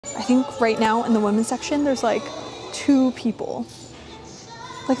I think right now in the women's section, there's like 2 people.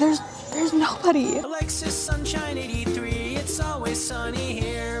 Like there's nobody. Alexis Sunshine 83, it's always sunny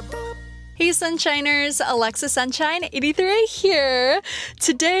here. Boop. Hey Sunshiners, Alexis Sunshine 83 here.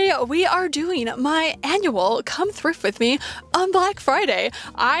 Today we are doing my annual Come Thrift With Me on Black Friday.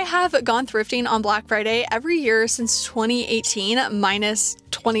 I have gone thrifting on Black Friday every year since 2018 minus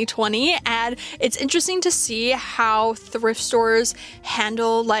 2020, and it's interesting to see how thrift stores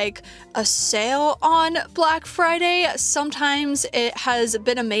handle like a sale on Black Friday. Sometimes it has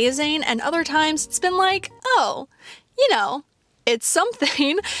been amazing and other times it's been like, oh, you know, it's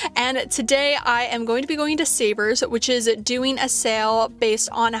something. And today I am going to be going to Savers, which is doing a sale based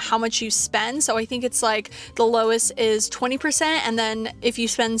on how much you spend. So I think it's like the lowest is 20%, and then if you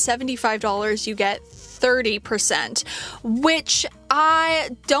spend $75 you get 30%, which I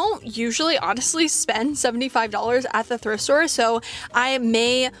don't usually honestly spend $75 at the thrift store, so I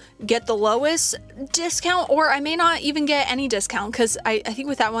may get the lowest discount or I may not even get any discount, because I think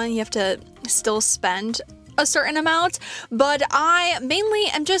with that one you have to still spend a certain amount. But I mainly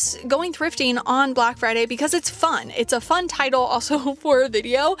am just going thrifting on Black Friday because it's fun. It's a fun title also for a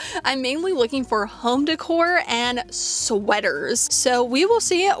video. I'm mainly looking for home decor and sweaters. So we will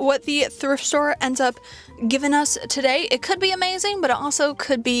see what the thrift store ends up giving us today. It could be amazing, but it also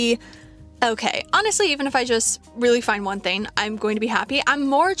could be okay. Honestly, even if I just really find one thing, I'm going to be happy. I'm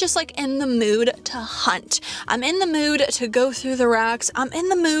more just like in the mood to hunt. I'm in the mood to go through the racks. I'm in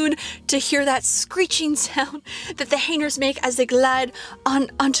the mood to hear that screeching sound that the hangers make as they glide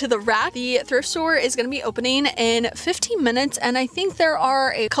onto the rack. The thrift store is going to be opening in 15 minutes, and I think there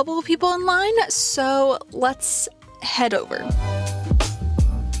are a couple of people in line, so let's head over.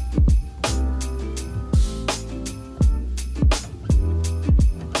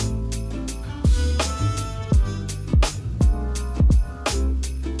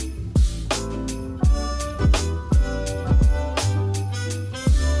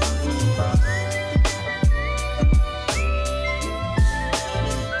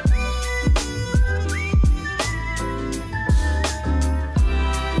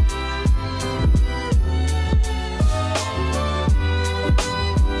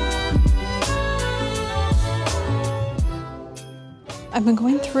 I've been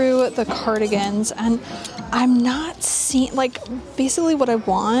going through the cardigans and I'm not seeing, like, basically what I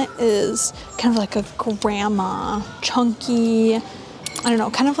want is kind of like a grandma, chunky, I don't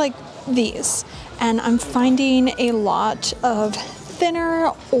know, kind of like these. And I'm finding a lot of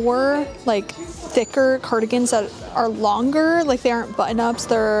thinner or like thicker cardigans that are longer, like they aren't button ups,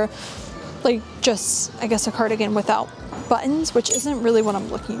 they're like just, I guess, a cardigan without buttons, which isn't really what I'm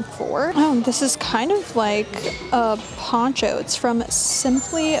looking for. Oh, this is kind of like a poncho. It's from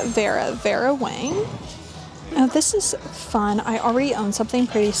Simply Vera Wang. Oh, this is fun. I already own something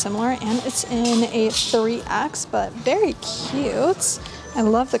pretty similar and it's in a 3X, but very cute. I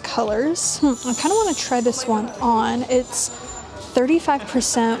love the colors. I kind of want to try this one on. It's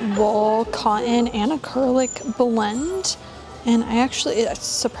 35% wool, cotton, and acrylic blend. And it's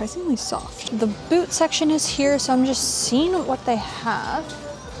surprisingly soft. The boot section is here, so I'm just seeing what they have.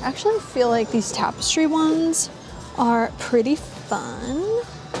 I actually feel like these tapestry ones are pretty fun.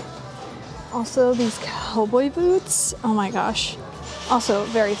 Also, these cowboy boots, oh my gosh. Also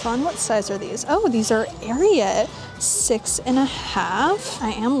very fun. What size are these? Oh, these are Ariat 6.5.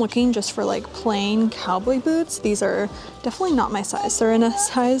 I am looking just for like plain cowboy boots. These are definitely not my size. They're in a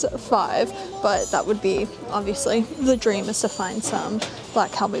size 5, but that would be obviously the dream, is to find some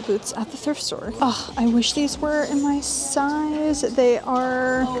black cowboy boots at the thrift store. Oh, I wish these were in my size. They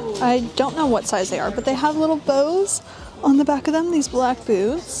are, I don't know what size they are, but they have little bows on the back of them, these black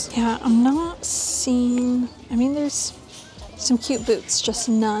boots. Yeah, I'm not seeing, I mean, there's some cute boots, just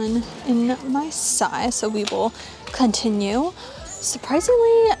none in my size, so we will continue.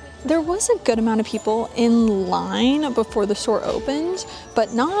 Surprisingly, there was a good amount of people in line before the store opened,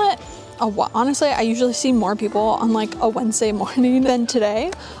 but not a lot. Honestly, I usually see more people on like a Wednesday morning than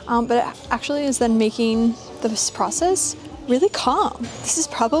today, but it actually is then making this process really calm. This is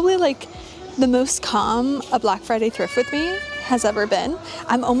probably like the most calm a Black Friday thrift with me has ever been.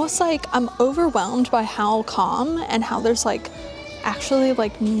 I'm almost like, I'm overwhelmed by how calm and how there's like actually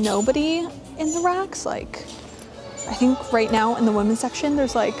like nobody in the racks. Like I think right now in the women's section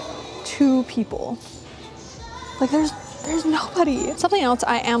there's like 2 people. Like there's nobody. Something else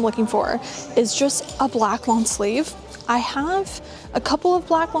I am looking for is just a black long sleeve. I have a couple of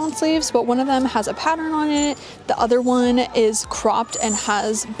black long sleeves, but one of them has a pattern on it. The other one is cropped and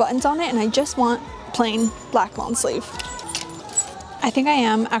has buttons on it, and I just want plain black long sleeve. I think I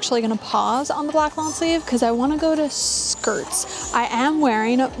am actually gonna pause on the black long sleeve because I wanna go to skirts. I am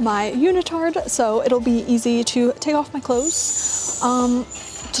wearing my unitard, so it'll be easy to take off my clothes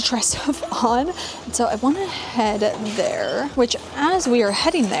to try stuff on. And so I wanna head there, which as we are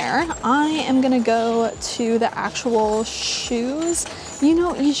heading there, I am gonna go to the actual shoes. You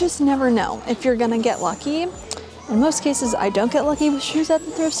know, you just never know if you're gonna get lucky. In most cases, I don't get lucky with shoes at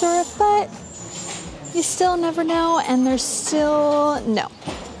the thrift store, but you still never know, and there's still no.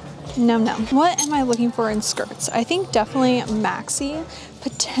 What am I looking for in skirts? I think definitely maxi,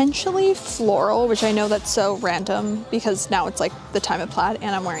 potentially floral, which I know that's so random because now it's like the time of plaid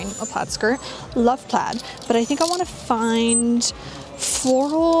and I'm wearing a plaid skirt. Love plaid, but I think I want to find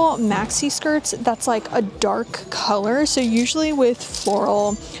floral maxi skirts that's like a dark color. So usually with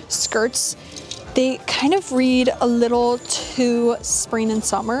floral skirts, they kind of read a little too spring and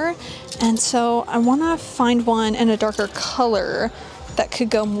summer. And so I want to find one in a darker color that could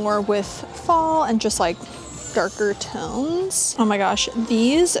go more with fall and just like darker tones. Oh my gosh,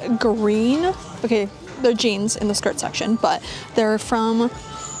 these green, okay, they're jeans in the skirt section, but they're from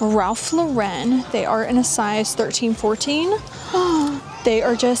Ralph Lauren. They are in a size 13-14. They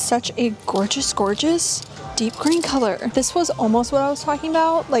are just such a gorgeous deep green color. This was almost what I was talking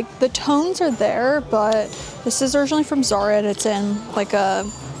about. Like the tones are there, but this is originally from Zara and it's in like a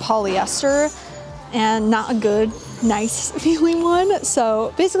polyester and not a good, nice feeling one.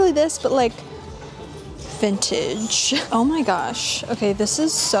 So basically this, but like vintage. Oh my gosh. Okay, this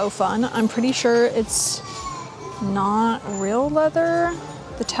is so fun. I'm pretty sure it's not real leather.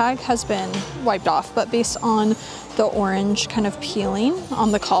 The tag has been wiped off, but based on the orange kind of peeling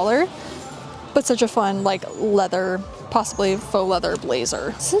on the collar, but such a fun like leather, possibly faux leather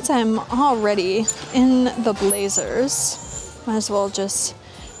blazer. Since I'm already in the blazers, might as well just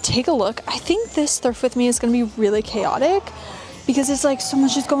take a look. I think this thrift with me is gonna be really chaotic because it's like so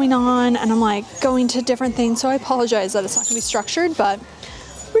much is going on and I'm like going to different things. So I apologize that it's not gonna be structured, but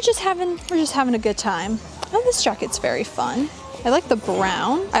we're just having a good time. Oh, this jacket's very fun. I like the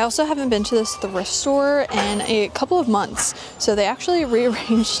brown. I also haven't been to this thrift store in a couple of months. So they actually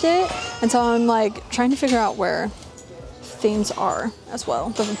rearranged it. And so I'm like trying to figure out where things are as well.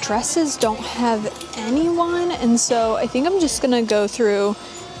 The dresses don't have anyone. And so I think I'm just gonna go through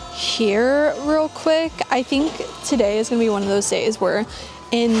here real quick. I think today is gonna be one of those days where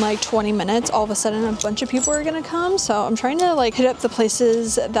in like 20 minutes, all of a sudden a bunch of people are gonna come. So I'm trying to like hit up the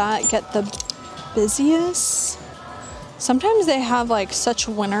places that get the busiest. Sometimes they have like such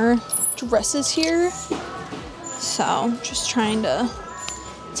winter dresses here. So just trying to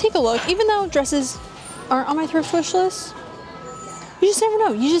take a look, even though dresses aren't on my thrift wish list. You just never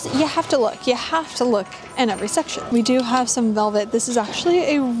know. You have to look. You have to look in every section. We do have some velvet. This is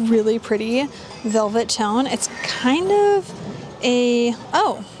actually a really pretty velvet tone. It's kind of a,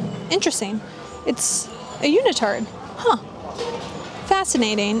 oh, interesting. It's a unitard, huh?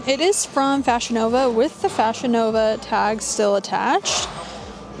 Fascinating. It is from Fashion Nova with the Fashion Nova tag still attached.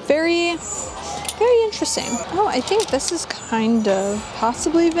 Very interesting. Oh, I think this is kind of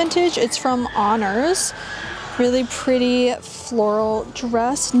possibly vintage. It's from Honors. Really pretty floral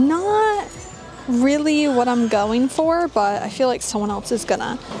dress. Not really what I'm going for, but I feel like someone else is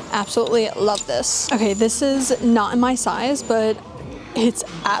gonna absolutely love this. Okay, this is not in my size, but it's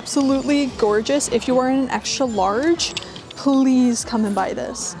absolutely gorgeous. If you are in an extra large, please come and buy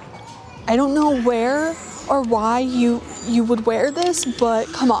this. I don't know where or why you would wear this,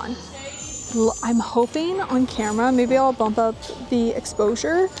 but come on. I'm hoping on camera, maybe I'll bump up the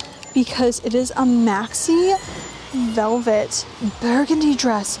exposure because it is a maxi velvet burgundy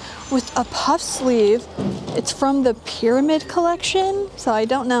dress with a puff sleeve. It's from the Pyramid collection, so I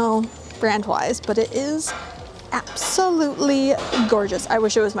don't know brand wise, but it is absolutely gorgeous. I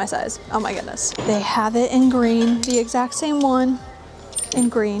wish it was my size. Oh my goodness. They have it in green, the exact same one in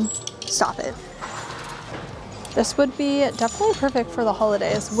green. Stop it. This would be definitely perfect for the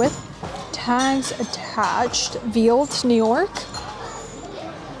holidays with tags attached. Veiled New York.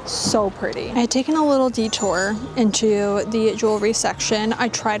 So pretty. I had taken a little detour into the jewelry section. I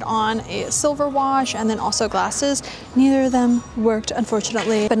tried on a silver watch and then also glasses. Neither of them worked,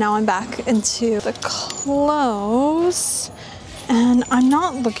 unfortunately, but now I'm back into the clothes and I'm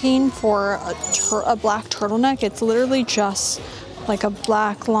not looking for a black turtleneck. It's literally just like a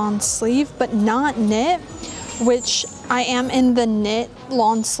black lawn sleeve, but not knit, which I am in the knit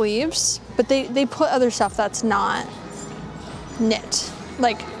lawn sleeves, but they put other stuff that's not knit,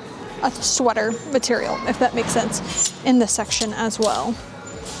 like a sweater material, if that makes sense, in this section as well.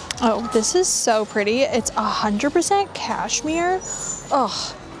 Oh, this is so pretty. It's 100% cashmere.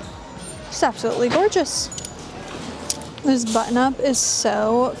 Oh, it's absolutely gorgeous. This button up is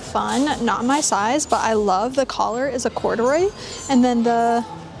so fun. Not my size, but I love the collar is a corduroy, and then the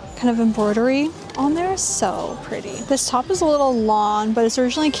kind of embroidery on there is so pretty. This top is a little long, but it's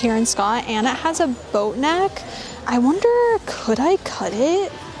originally Karen Scott, and it has a boat neck. I wonder, could I cut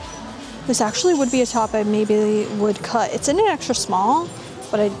it? This actually would be a top I maybe would cut. It's in an extra small,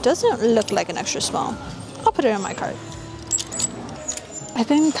 but it doesn't look like an extra small. I'll put it in my cart. I've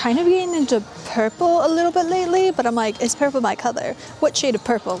been kind of getting into purple a little bit lately, but I'm like, is purple my color? What shade of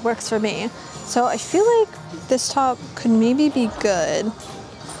purple works for me? So I feel like this top could maybe be good.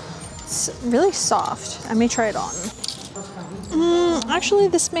 It's really soft. I may try it on. Actually,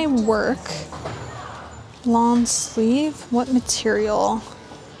 this may work. Long sleeve. What material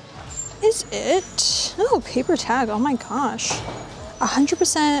is it? Oh, paper tag. Oh my gosh.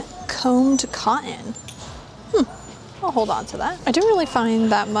 100% combed cotton. I'll hold on to that. I didn't really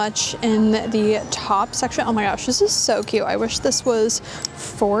find that much in the top section. Oh my gosh, this is so cute. I wish this was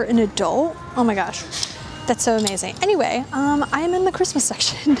for an adult. Oh my gosh. That's so amazing. Anyway, I am in the Christmas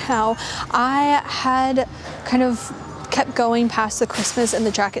section now. I had kind of kept going past the Christmas and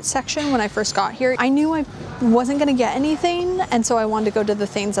the jacket section when I first got here. I knew I wasn't gonna get anything, and so I wanted to go to the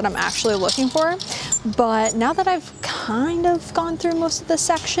things that I'm actually looking for. But now that I've kind of gone through most of the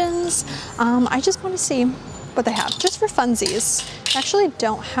sections, I just want to see what they have, just for funsies. I actually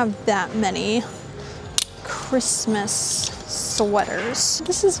don't have that many Christmas sweaters.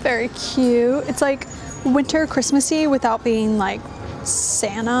 This is very cute. It's like winter Christmassy without being like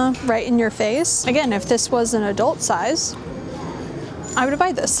Santa right in your face. Again, if this was an adult size, I would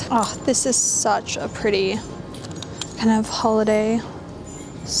buy this. Oh, this is such a pretty kind of holiday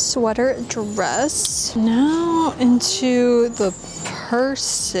sweater dress. Now into the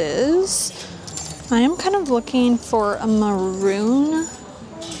purses. I am kind of looking for a maroon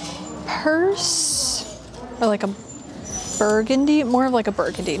purse, or like a burgundy, more of like a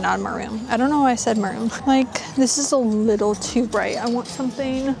burgundy, not a maroon. I don't know why I said maroon. Like, this is a little too bright. I want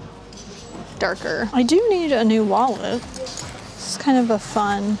something darker. I do need a new wallet. It's kind of a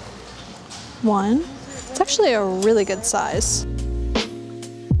fun one. It's actually a really good size.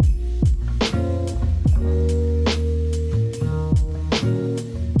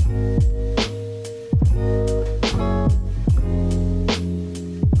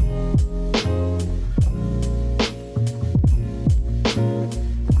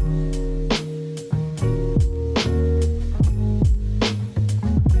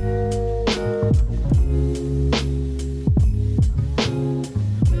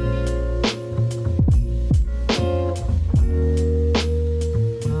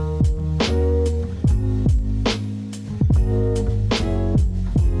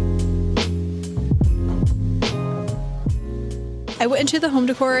 I went into the home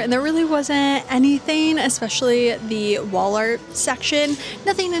decor and there really wasn't anything, especially the wall art section.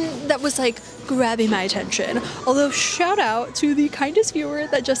 Nothing that was like grabbing my attention. Although shout out to the kindest viewer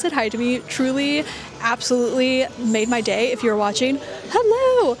that just said hi to me. Truly, absolutely made my day if you're watching.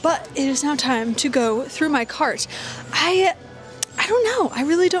 Hello! But it is now time to go through my cart. I don't know. I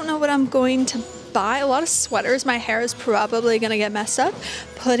really don't know what I'm going to buy. A lot of sweaters. My hair is probably gonna get messed up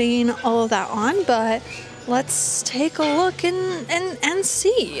putting all of that on, but let's take a look and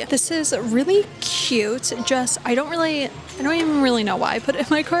see. This is really cute. Just, I don't even really know why I put it in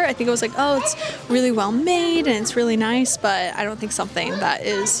my cart. I think it was like, oh, it's really well made and it's really nice, but I don't think something that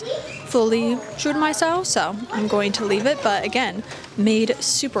is fully true to my style, so I'm going to leave it. But again, made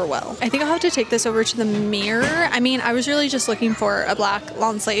super well. I think I'll have to take this over to the mirror. I mean, I was really just looking for a black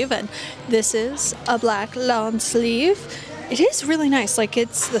long sleeve, and this is a black long sleeve. It is really nice. Like, the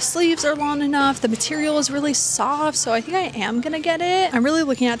sleeves are long enough, the material is really soft, so I think I am gonna get it. I'm really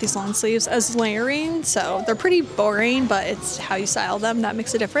looking at these long sleeves as layering, so they're pretty boring, but it's how you style them that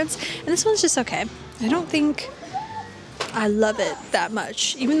makes a difference. And this one's just okay. I don't think I love it that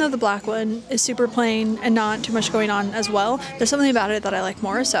much. Even though the black one is super plain and not too much going on as well, there's something about it that I like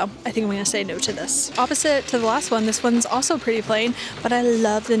more, so I think I'm gonna say no to this. Opposite to the last one, this one's also pretty plain, but I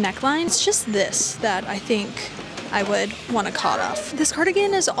love the neckline. It's just this that I think I would want to cut off. This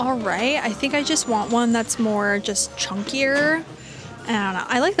cardigan is all right. I think I just want one that's more just chunkier. I don't know.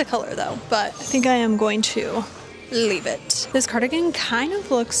 I like the color though, but I think I am going to leave it. This cardigan kind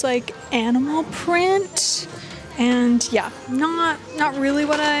of looks like animal print, and yeah, not really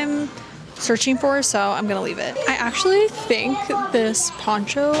what I'm searching for, so I'm gonna leave it. I actually think this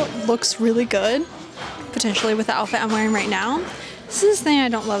poncho looks really good, potentially with the outfit I'm wearing right now. This is the thing I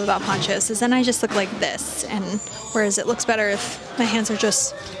don't love about ponchos, is then I just look like this, and whereas it looks better if my hands are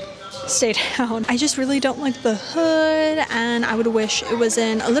just stay down. I just really don't like the hood, and I would wish it was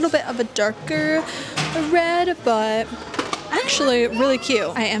in a little bit of a darker red, but actually really cute.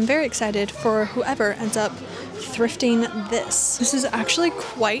 I am very excited for whoever ends up thrifting this. This is actually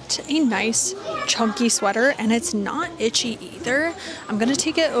quite a nice chunky sweater, and it's not itchy either. I'm gonna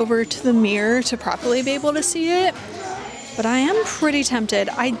take it over to the mirror to properly be able to see it, but I am pretty tempted.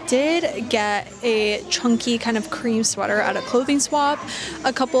 I did get a chunky kind of cream sweater at a clothing swap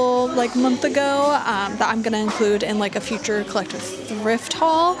a couple month ago that I'm gonna include in like a future collective thrift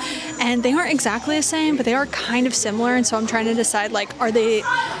haul, and they aren't exactly the same, but they are kind of similar, and so I'm trying to decide, like, are they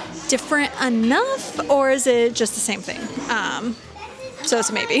different enough or is it just the same thing? So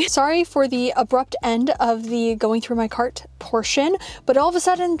it's a maybe. Sorry for the abrupt end of the going through my cart portion, but all of a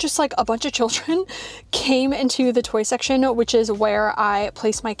sudden just like a bunch of children came into the toy section, which is where I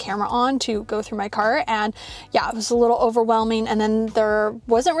placed my camera on to go through my cart, and yeah, it was a little overwhelming, and then there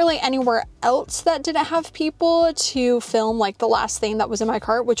wasn't really anywhere else that didn't have people to film like the last thing that was in my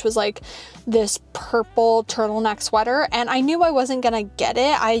cart, which was like this purple turtleneck sweater, and I knew I wasn't gonna get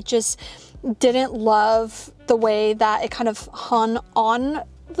it. I just didn't love the way that it kind of hung on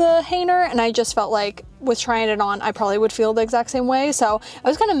the hanger, and I just felt like with trying it on I probably would feel the exact same way, so I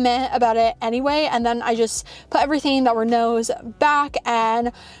was kind of meh about it anyway, and then I just put everything that were no's back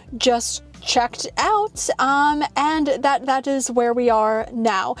and just checked out, and that is where we are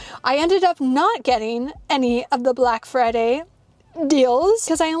now. I ended up not getting any of the Black Friday deals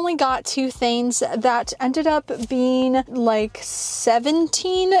because I only got two things that ended up being like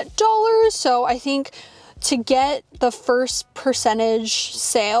 $17. So I think to get the first percentage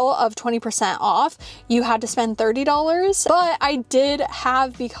sale of 20% off, you had to spend $30. But I did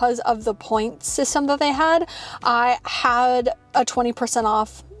have, because of the point system that they had, I had a 20%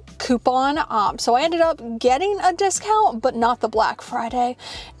 off coupon, so I ended up getting a discount, but not the Black Friday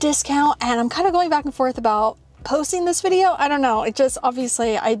discount, and I'm kind of going back and forth about posting this video. I don't know, it just,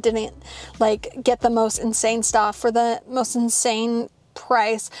 obviously I didn't like get the most insane stuff for the most insane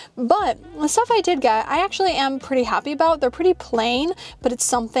price, but the stuff I did get I actually am pretty happy about. They're pretty plain, but it's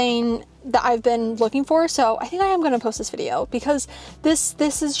something that I've been looking for, so I think I am going to post this video because this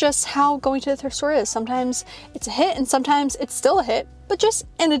is just how going to the thrift store is. Sometimes it's a hit and sometimes it's still a hit, but just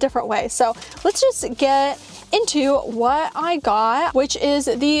in a different way. So let's just get into what I got, which is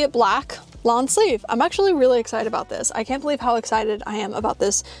the black lawn sleeve. I'm actually really excited about this. I can't believe how excited I am about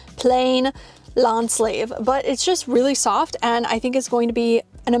this plain lawn sleeve, but it's just really soft, and I think it's going to be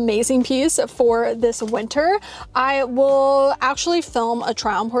an amazing piece for this winter. I will actually film a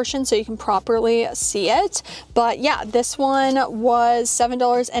try on portion so you can properly see it, but yeah, this one was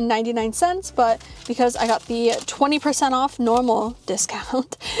 $7.99, but because I got the 20% off normal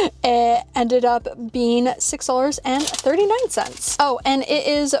discount, it ended up being $6.39. Oh, and it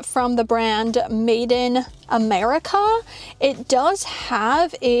is from the brand Made in America. It does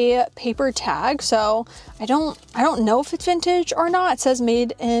have a paper tag, so I don't know if it's vintage or not. It says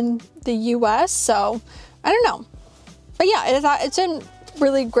made in the US, so I don't know. But yeah, it's in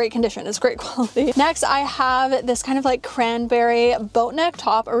really great condition. It's great quality. Next, I have this kind of like cranberry boat neck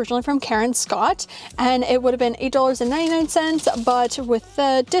top, originally from Karen Scott, and it would have been $8.99, but with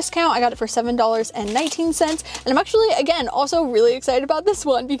the discount I got it for $7.19. And I'm actually, again, also really excited about this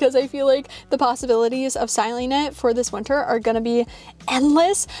one because I feel like the possibilities of styling it for this winter are gonna be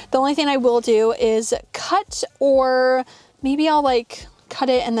endless. The only thing I will do is cut, or maybe I'll like cut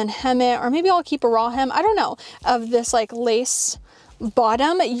it and then hem it, or maybe I'll keep a raw hem, I don't know, of this like lace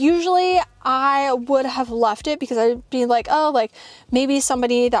bottom. Usually I would have left it because I'd be like, oh, like maybe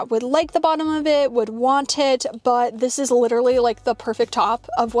somebody that would like the bottom of it would want it, but this is literally like the perfect top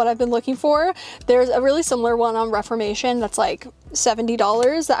of what I've been looking for. There's a really similar one on Reformation that's like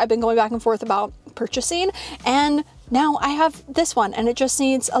 $70 that I've been going back and forth about purchasing, and now I have this one, and it just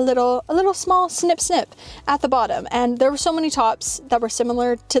needs a little small snip at the bottom. And there were so many tops that were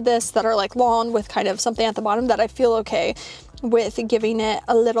similar to this that are like long with kind of something at the bottom that I feel okay with giving it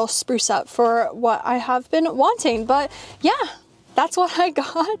a little spruce up for what I have been wanting. But yeah, that's what I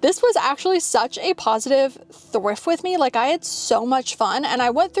got. This was actually such a positive thrift with me. Like, I had so much fun, and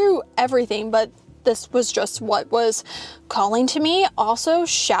I went through everything, but this was just what was calling to me. Also,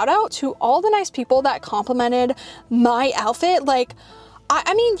 shout out to all the nice people that complimented my outfit. Like,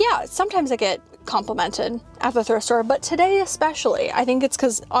 I mean, yeah, sometimes I get complimented at the thrift store, but today especially, I think it's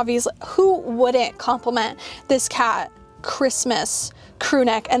because obviously who wouldn't compliment this cat Christmas crew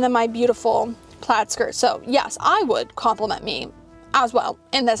neck and then my beautiful plaid skirt? So yes, I would compliment me as well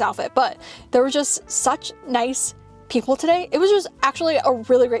in this outfit, but there were just such nice people today. It was just actually a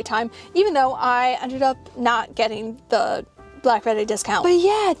really great time, even though I ended up not getting the Black Friday discount. But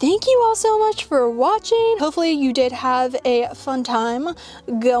yeah, thank you all so much for watching. Hopefully you did have a fun time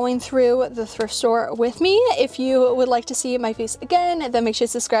going through the thrift store with me. If you would like to see my face again, then make sure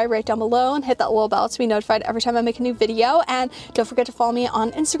to subscribe right down below and hit that little bell to be notified every time I make a new video. And don't forget to follow me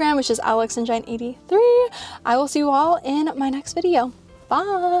on Instagram, which is alexsunshine83. I will see you all in my next video.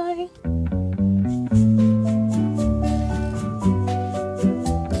 Bye.